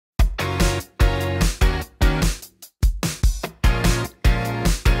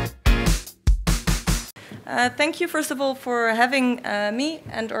Thank you, first of all, for having me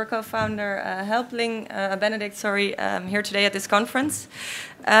and our co-founder, Helpling, Benedict, here today at this conference.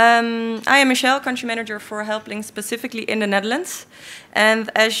 I am Michelle, country manager for Helpling, specifically in the Netherlands. And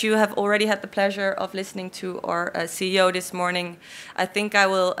as you have already had the pleasure of listening to our CEO this morning, I think I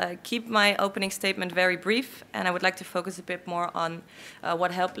will keep my opening statement very brief, and I would like to focus a bit more on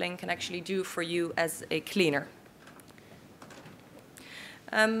what Helpling can actually do for you as a cleaner.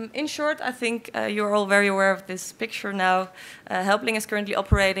 In short, I think you're all very aware of this picture now. Helpling is currently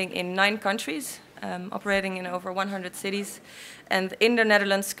operating in 9 countries, operating in over 100 cities. And in the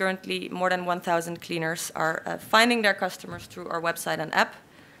Netherlands, currently more than 1,000 cleaners are finding their customers through our website and app.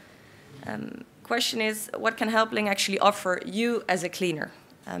 Question is, what can Helpling actually offer you as a cleaner?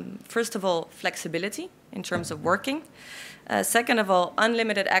 First of all, flexibility in terms of working. Second of all,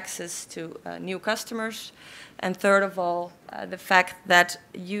 unlimited access to new customers. And third of all, the fact that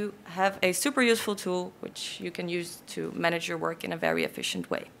you have a super useful tool which you can use to manage your work in a very efficient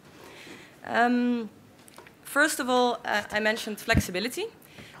way. First of all, I mentioned flexibility.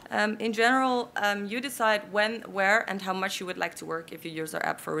 In general, you decide when, where, and how much you would like to work if you use our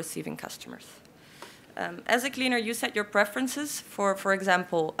app for receiving customers. As a cleaner, you set your preferences for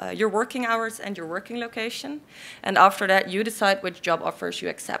example, your working hours and your working location. And after that, you decide which job offers you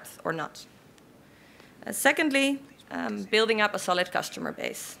accept or not. Secondly, building up a solid customer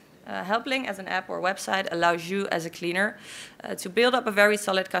base. Helpling as an app or website allows you as a cleaner to build up a very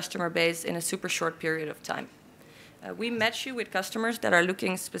solid customer base in a super short period of time. We match you with customers that are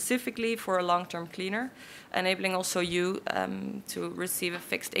looking specifically for a long-term cleaner, enabling also you to receive a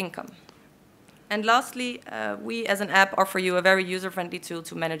fixed income. And lastly, we as an app offer you a very user-friendly tool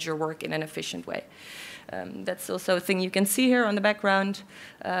to manage your work in an efficient way. That's also a thing you can see here on the background,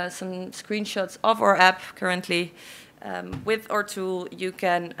 some screenshots of our app currently. With our tool, you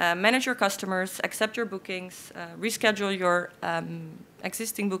can manage your customers, accept your bookings, reschedule your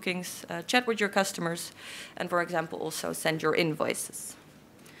existing bookings, chat with your customers, and for example, also send your invoices.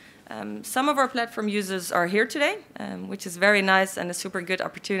 Some of our platform users are here today, which is very nice and a super good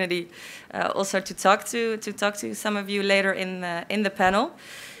opportunity also to talk to some of you later in the panel.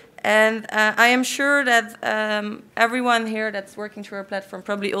 And I am sure that everyone here that's working through our platform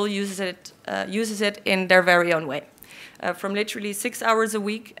probably all uses it in their very own way. From literally 6 hours a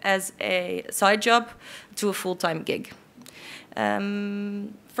week as a side job to a full-time gig.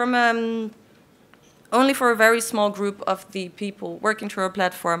 Only for a very small group of the people working through our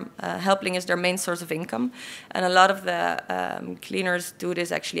platform, Helpling is their main source of income. And a lot of the cleaners do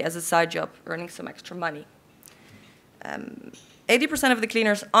this actually as a side job, earning some extra money. 80% of the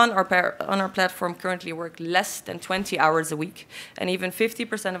cleaners on our platform currently work less than 20 hours a week. And even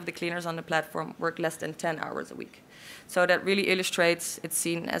 50% of the cleaners on the platform work less than 10 hours a week. So that really illustrates it's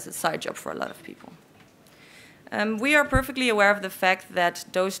seen as a side job for a lot of people. We are perfectly aware of the fact that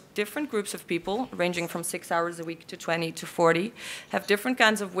those different groups of people, ranging from 6 hours a week to 20 to 40, have different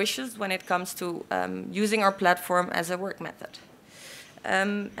kinds of wishes when it comes to using our platform as a work method.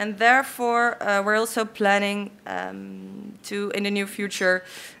 And therefore, we're also planning to, in the near future,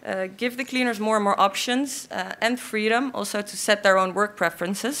 give the cleaners more and more options and freedom also to set their own work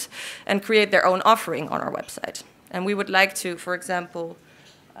preferences and create their own offering on our website. And we would like to, for example,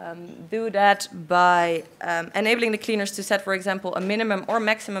 do that by enabling the cleaners to set, for example, a minimum or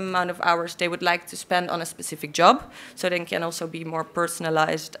maximum amount of hours they would like to spend on a specific job, so they can also be more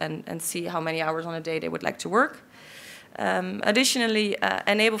personalized and see how many hours on a day they would like to work. Additionally,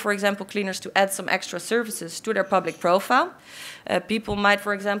 enable, for example, cleaners to add some extra services to their public profile. People might,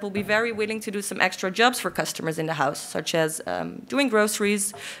 for example, be very willing to do some extra jobs for customers in the house, such as doing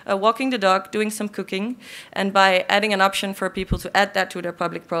groceries, walking the dog, doing some cooking. And by adding an option for people to add that to their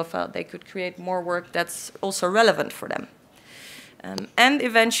public profile, they could create more work that's also relevant for them. And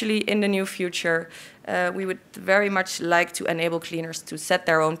eventually, in the near future, we would very much like to enable cleaners to set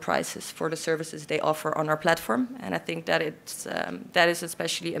their own prices for the services they offer on our platform. And I think that that is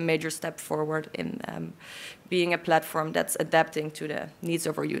especially a major step forward in being a platform that's adapting to the needs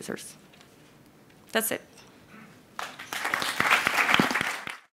of our users. That's it.